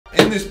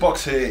this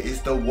box here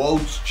is the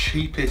world's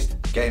cheapest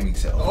gaming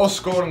setup. I was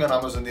scrolling on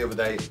Amazon the other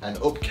day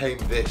and up came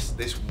this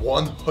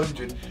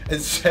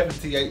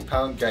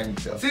 £178 gaming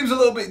setup. Seems a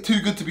little bit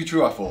too good to be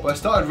true, I thought. But I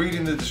started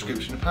reading the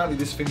description. Apparently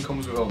this thing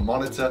comes with a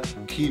monitor,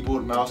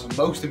 keyboard, mouse, and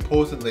most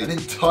importantly, an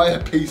entire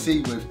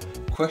PC with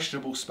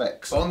questionable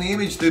specs. But on the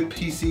image, the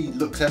PC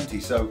looks empty,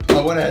 so I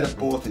went ahead and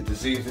bought it to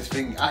see if this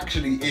thing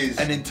actually is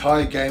an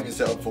entire gaming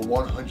setup for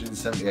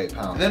 £178.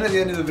 And then at the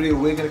end of the video,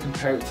 we're going to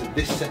compare it to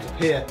this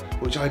setup here,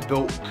 which I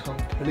built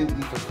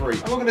completely for free.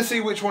 And we're going to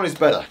see which one is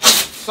better.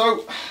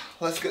 So,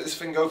 let's get this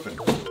thing open.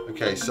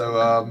 Okay,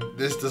 so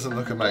this doesn't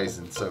look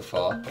amazing so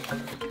far.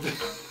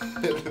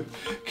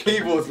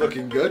 Keyboard's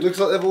looking good. Looks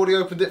like they've already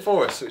opened it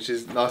for us, which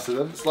is nice of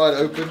them. Slide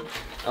open,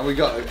 and we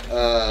got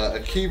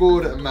a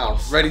keyboard and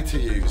mouse ready to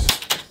use.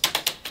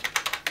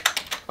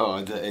 Oh,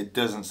 it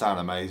doesn't sound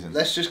amazing.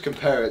 Let's just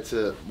compare it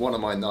to one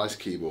of my nice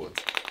keyboards.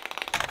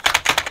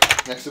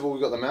 Next of all, we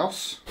got the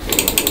mouse.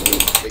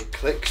 It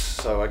clicks,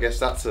 so I guess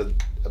that's a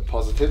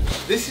positive.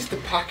 This is the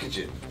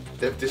packaging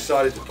they've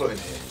decided to put in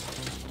here.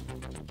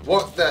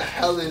 What the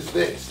hell is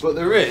this? But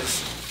there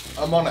is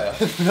a monitor.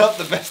 Not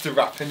the best of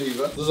wrapping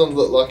either. Doesn't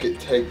look like it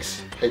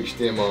takes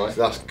HDMI,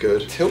 so that's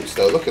good. Tilts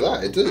though, look at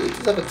that. It does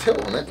have a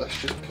tilt on it. Let's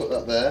just put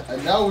that there.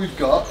 And now we've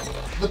got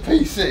the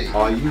PC.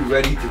 Are you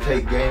ready to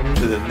take gaming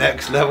to the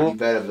next level? You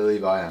better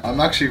believe I am.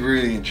 I'm actually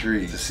really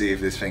intrigued to see if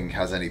this thing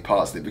has any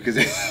parts in it, because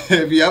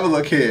if you have a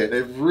look here,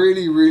 they've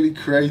really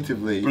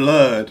creatively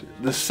blurred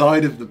the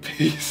side of the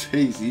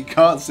PC so you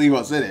can't see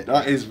what's in it.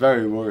 That is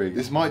very worrying.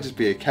 This might just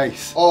be a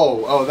case.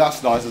 Oh,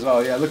 that's nice as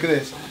well. Yeah, look at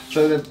this.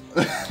 So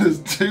there's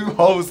two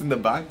holes in the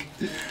back.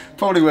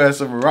 Probably where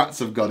some rats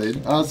have got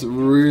in. That's a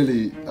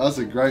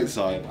great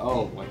sign.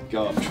 Oh my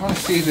god. I'm trying to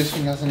see if this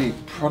thing has any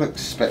product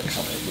specs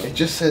on it. It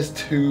just says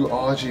 2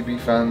 RGB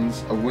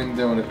fans, a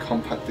window, and a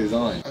compact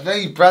design. I know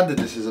you branded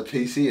this as a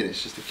PC and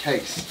it's just a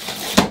case.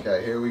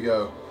 Okay, here we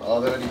go.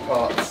 Are there any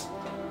parts?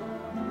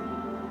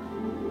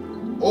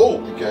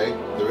 Oh, okay,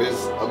 there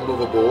is a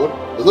motherboard.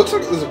 It looks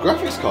like there's a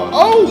graphics card.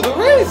 Oh,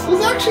 there is!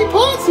 There's actually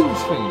parts in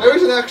this thing. There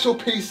is an actual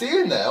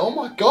PC in there. Oh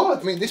my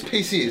god. I mean, this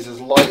PC is as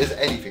light as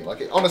anything.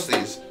 Like, it honestly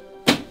is,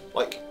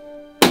 like,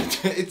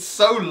 it's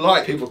so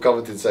light. People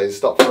commented saying,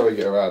 stop throwing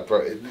it around,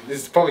 bro.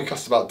 This probably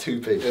costs about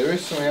 2p. There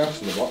is something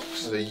else in the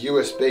box. There's a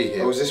USB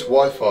here. Oh, is this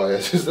Wi-Fi?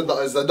 Is that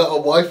not a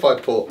Wi-Fi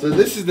port? So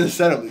this is the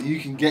setup that you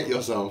can get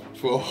yourself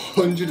for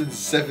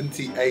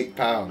 £178.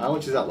 How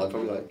much is that? Like,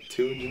 probably like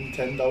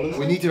 $210?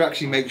 We need to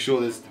actually make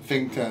sure this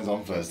thing turns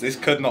on first. This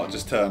could not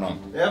just turn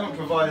on. They haven't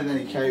provided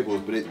any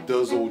cables, but it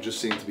does all just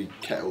seem to be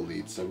kettle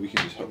leads, so we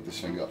can just hook this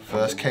thing up.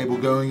 First cable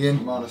going in.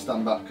 I'm gonna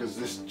stand back because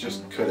this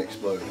just could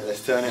explode.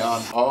 Let's turn it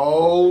on.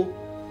 Oh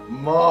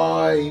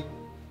my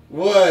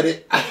word,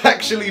 it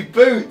actually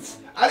boots!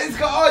 And it's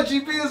got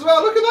RGB as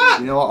well, look at that!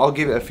 You know what, I'll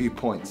give it a few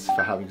points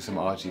for having some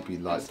RGB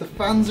lights. The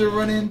fans are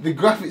running. The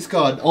graphics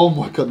card, oh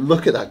my god,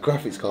 look at that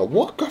graphics card.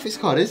 What graphics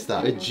card is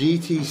that? A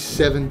GT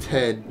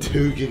 710,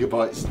 2GB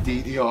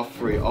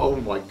DDR3. Oh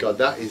my god,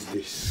 that is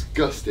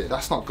disgusting.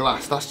 That's not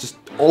glass, that's just,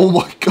 oh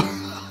my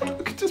god.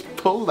 Look at, just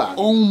pull that.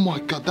 Oh my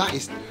god, that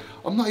is,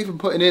 I'm not even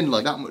putting in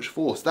like that much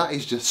force. That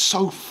is just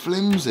so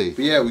flimsy.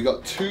 But yeah, we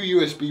got 2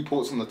 USB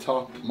ports on the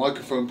top,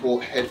 microphone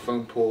port,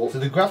 headphone port. So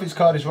the graphics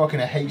card is rocking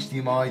a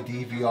HDMI,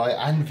 DVI,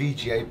 and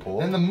VGA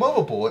port. Then the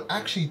motherboard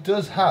actually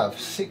does have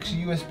 6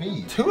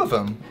 USBs. 2 of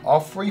them are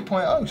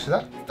 3.0,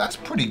 so that's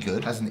pretty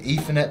good. Has an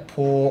Ethernet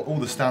port, all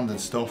the standard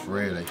stuff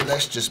really.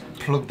 Let's just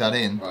plug that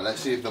in. Right,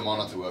 let's see if the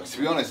monitor works. To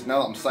be honest,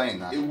 now that I'm saying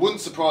that, it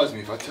wouldn't surprise me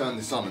if I turned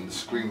this on and the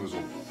screen was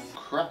all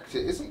cracked.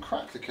 It isn't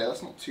cracked, okay,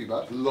 that's not too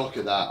bad. Look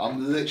at that.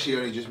 I'm literally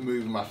only just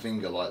moving my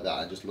finger like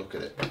that and just look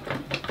at it.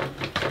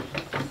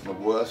 The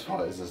worst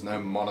part is there's no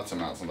monitor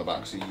mounts on the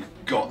back, so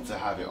you've got to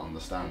have it on the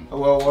stand. Oh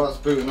well, while that's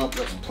booting up,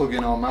 let's plug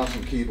in our mouse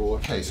and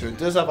keyboard. Okay, so it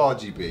does have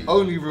RGB.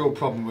 Only real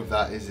problem with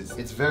that is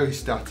it's very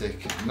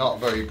static, not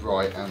very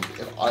bright, and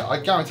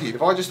I guarantee you,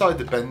 if I just started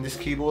to bend this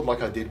keyboard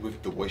like I did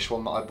with the Wish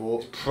one that I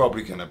bought, it's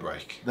probably gonna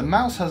break. The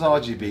mouse has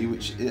RGB,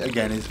 which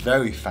again is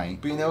very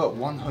faint, but you know, at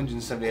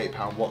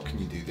 £178, what can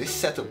you do?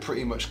 This setup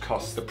pretty much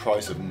costs the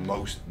price of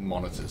most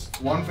monitors.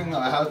 One thing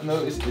that I have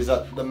noticed is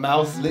that the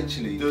mouse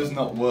literally does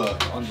not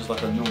work on just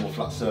like a normal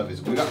flat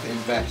surface. We'd have to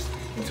invest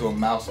into a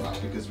mouse mat,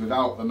 because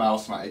without the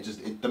mouse mat,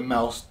 the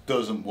mouse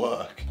doesn't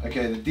work.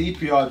 Okay, the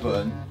DPI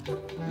button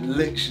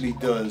literally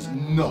does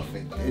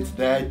nothing. It's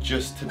there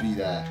just to be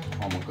there.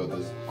 Oh my god,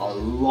 there's a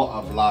lot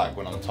of lag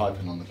when I'm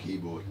typing on the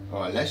keyboard.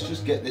 Alright, let's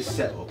just get this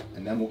set up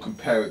and then we'll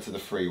compare it to the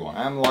free one.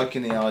 I'm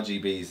liking the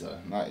RGBs though,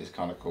 and that is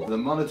kind of cool. The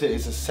monitor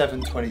is a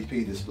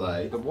 720p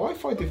display. The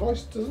Wi-Fi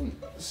device doesn't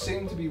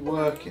seem to be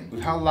working.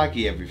 With how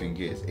laggy everything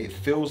is, it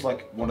feels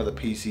like one of the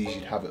PCs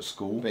you'd have at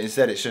school, but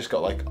instead it's just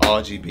got like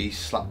RGB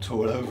slapped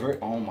all over it.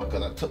 Oh my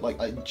god, that took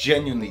like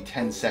genuinely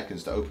 10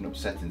 seconds to open up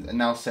settings, and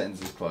now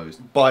settings is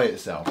closed by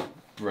itself.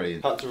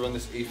 Brilliant. Had to run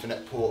this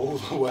Ethernet port all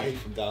the way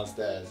from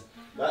downstairs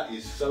That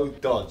is so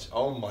dodge.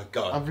 Oh my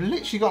god. I've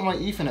literally got my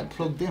Ethernet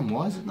plugged in.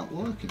 Why is it not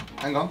working?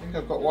 Hang on. I think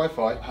I've got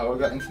Wi-Fi. Have I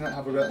got internet?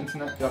 Have I got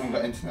internet? I haven't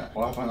got internet.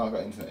 Why have I not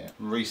got internet yet?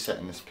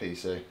 Resetting this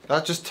PC.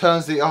 That just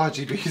turns the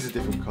RGBs a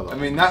different colour. I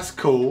mean, that's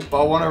cool,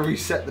 but I want to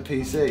reset the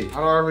PC.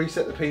 How do I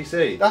reset the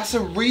PC? That's a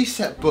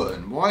reset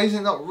button. Why is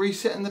it not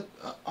resetting the...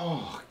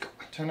 oh, God.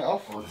 Turn it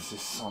off. Oh, this is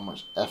so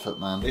much effort,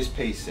 man. This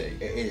PC,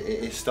 it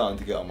is starting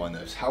to get on my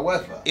nerves.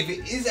 However, if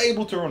it is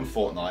able to run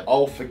Fortnite,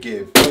 I'll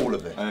forgive all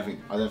of it. I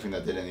don't think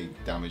that did any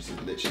damage.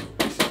 This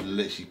is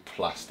literally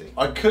plastic.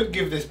 I could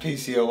give this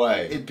PC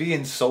away. It'd be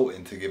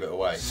insulting to give it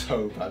away.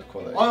 So bad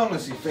quality. I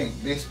honestly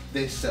think this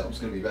setup's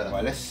gonna be better.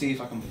 Right, let's see if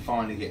I can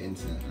finally get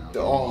internet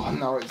now. Oh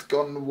no, it's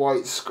gone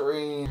white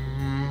screen.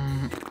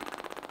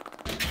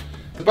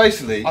 So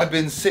basically, I've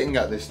been sitting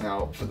at this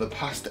now for the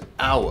past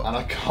hour and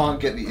I can't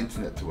get the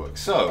internet to work.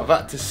 So I've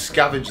had to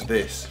scavenge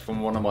this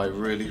from one of my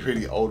really,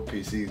 really old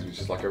PCs, which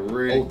is like a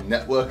really old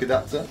network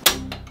adapter.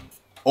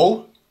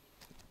 Oh!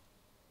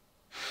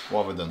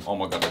 What have I done? Oh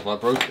my god, have I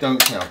broke it?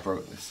 Don't say I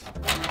broke this.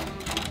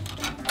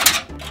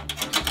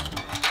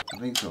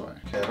 I think so.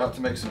 Okay, I've had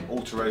to make some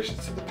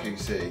alterations to the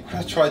PC.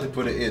 I tried to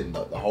put it in,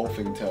 like the whole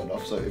thing turned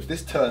off. So if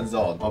this turns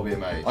on, I'll be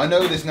amazed. I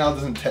know this now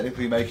doesn't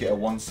technically make it a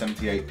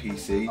 178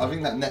 PC. I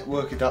think that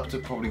network adapter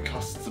probably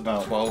costs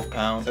about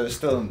 £12. So it's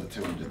still under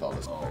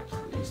 $200. Oh,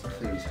 please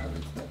have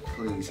internet.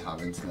 Please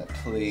have internet.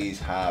 Please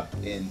have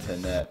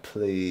internet.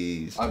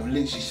 Please. I've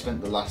literally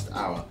spent the last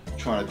hour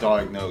trying to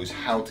diagnose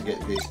how to get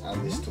this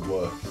and this to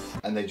work.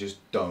 And they just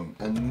don't.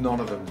 And none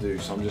of them do.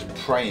 So I'm just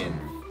praying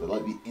that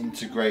like the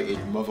integrated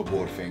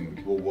motherboard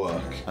thing will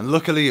work. And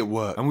luckily it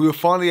worked. And we were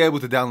finally able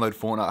to download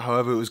Fortnite.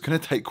 However, it was going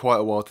to take quite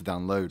a while to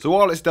download. So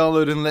while it's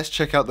downloading, let's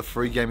check out the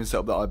free gaming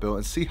setup that I built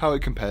and see how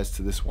it compares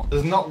to this one.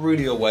 There's not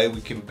really a way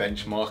we can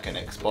benchmark an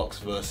Xbox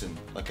versus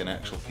like an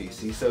actual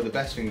PC. So the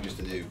best thing just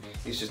to do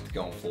is just to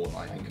go on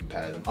Fortnite and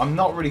compare them. I'm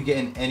not really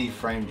getting any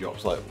frame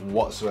drops like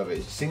whatsoever.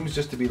 It seems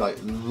just to be like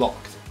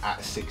locked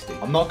at 60.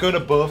 I'm not going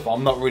above,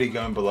 I'm not really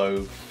going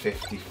below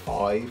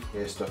 55.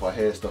 Hear stuff, I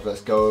hear stuff,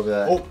 let's go over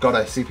there. Oh god,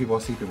 I see people,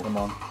 come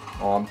on.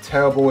 Oh, I'm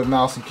terrible with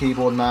mouse and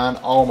keyboard, man.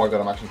 Oh my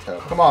god, I'm actually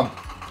terrible. Come on.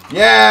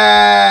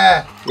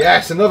 Yeah!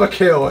 Yes, another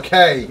kill,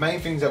 okay. The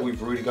main things that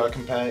we've really got to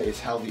compare is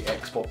how the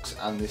Xbox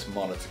and this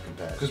monitor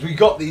compare. Because we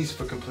got these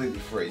for completely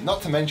free.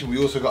 Not to mention we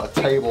also got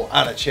a table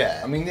and a chair.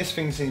 I mean, this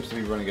thing seems to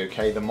be running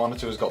okay. The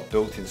monitor has got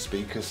built-in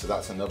speakers, so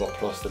that's another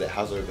plus that it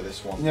has over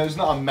this one. You know, it's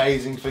not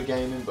amazing for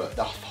gaming, but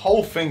the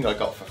whole thing I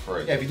got for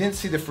free. Yeah, if you didn't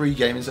see the free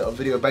gaming setup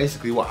video,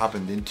 basically what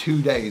happened, in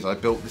 2 days, I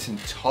built this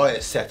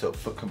entire setup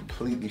for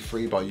completely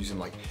free by using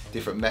like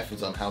different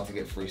methods on how to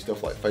get free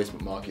stuff like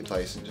Facebook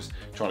Marketplace and just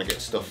trying to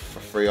get stuff for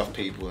free off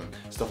people and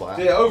stuff like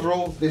that. So yeah,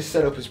 overall, this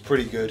setup is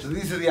pretty good. So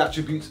these are the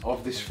attributes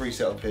of this free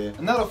setup here.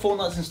 And now that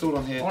Fortnite's installed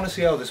on here, I want to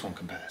see how this one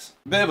compares.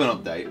 Bit of an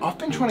update. I've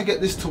been trying to get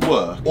this to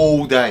work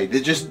all day.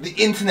 The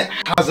internet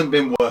hasn't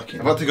been working.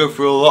 I've had to go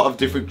through a lot of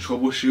different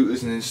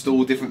troubleshooters and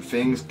install different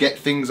things, get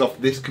things off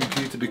this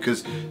computer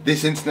because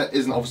this internet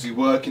isn't obviously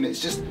working.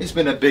 It's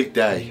been a big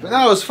day. But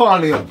now it's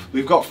finally up.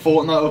 We've got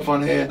Fortnite up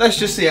on here. Let's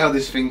just see how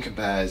this thing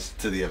compares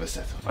to the other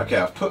setup. Okay,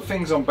 I've put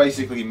things on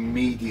basically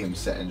medium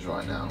settings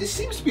right now. It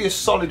seems to be a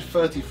solid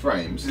 30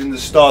 frames in the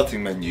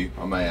starting menu,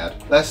 I may add.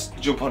 Let's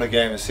jump on a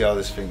game and see how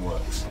this thing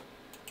works.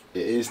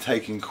 It is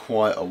taking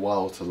quite a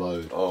while to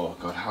load. Oh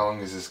god, how long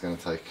is this going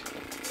to take?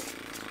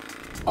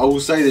 I will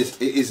say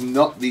this, it is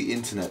not the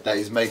internet that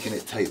is making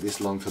it take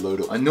this long to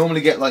load up. I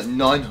normally get like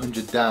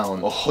 900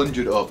 down,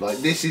 100 up. Like,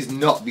 this is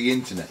not the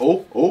internet.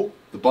 Oh,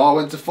 the bar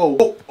went to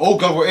full. Oh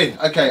god, we're in.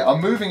 Okay,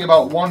 I'm moving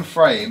about 1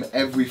 frame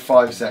every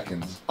 5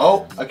 seconds.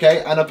 Oh,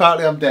 okay, and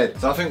apparently I'm dead.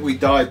 So I think we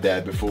died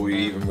there before we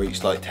even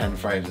reached like 10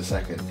 frames a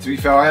second. To be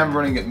fair, I am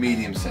running at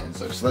medium settings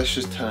though, so let's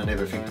just turn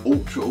everything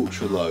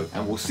ultra low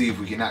and we'll see if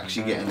we can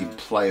actually get any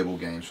playable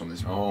games from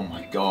this. Oh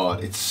my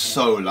god, it's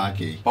so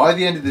laggy. By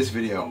the end of this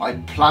video, I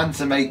plan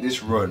to make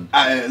this run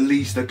at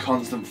least a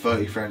constant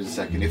 30 frames a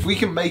second. If we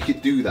can make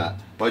it do that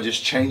by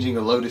just changing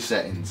a load of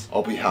settings,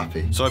 I'll be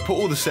happy. So I put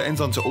all the settings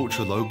onto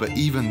ultra low, but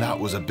even that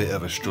was a bit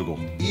of a struggle.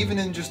 Even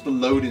in just the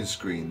loading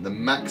screen, the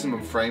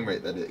maximum frame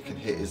rate that it can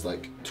hit is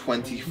like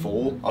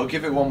 24. I'll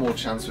give it one more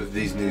chance with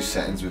these new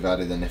settings we've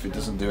added, and if it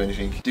doesn't do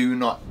anything, do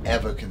not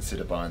ever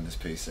consider buying this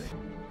PC.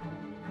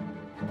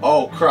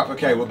 Oh crap,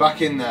 okay, we're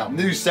back in now.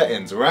 New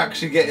settings, we're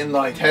actually getting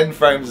like 10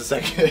 frames a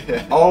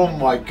second. Oh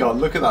my god,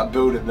 look at that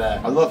building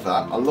there. I love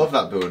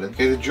that building.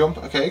 Okay, the jump,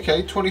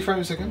 okay, 20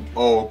 frames a second.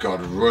 Oh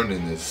god,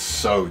 running is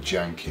so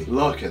janky.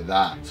 Look at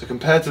that. So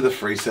compared to the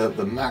free setup,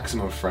 the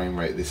maximum frame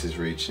rate this is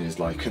reaching is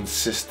like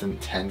consistent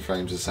 10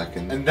 frames a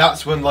second. And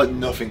that's when like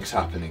nothing's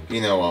happening.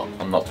 You know what,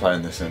 I'm not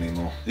playing this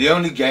anymore. The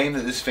only game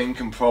that this thing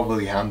can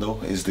probably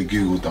handle is the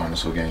Google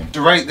Dinosaur game.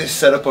 To rate this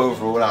setup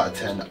overall out of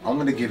 10, I'm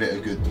gonna give it a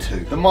good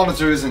 2. The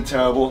monitor isn't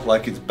terrible,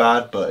 like it's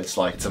bad, but it's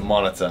a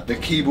monitor. The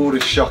keyboard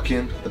is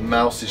shocking, the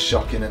mouse is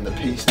shocking, and the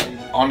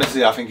PC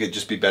Honestly, I think it'd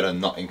just be better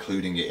not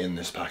including it in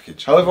this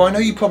package. However, I know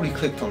you probably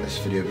clicked on this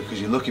video because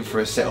you're looking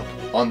for a setup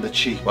on the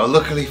cheap. Well,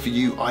 luckily for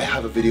you, I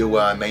have a video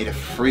where I made a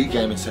free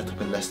gaming setup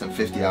in less than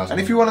 50 hours. And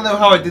if you want to know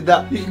how I did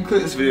that, you can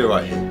click this video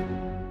right here.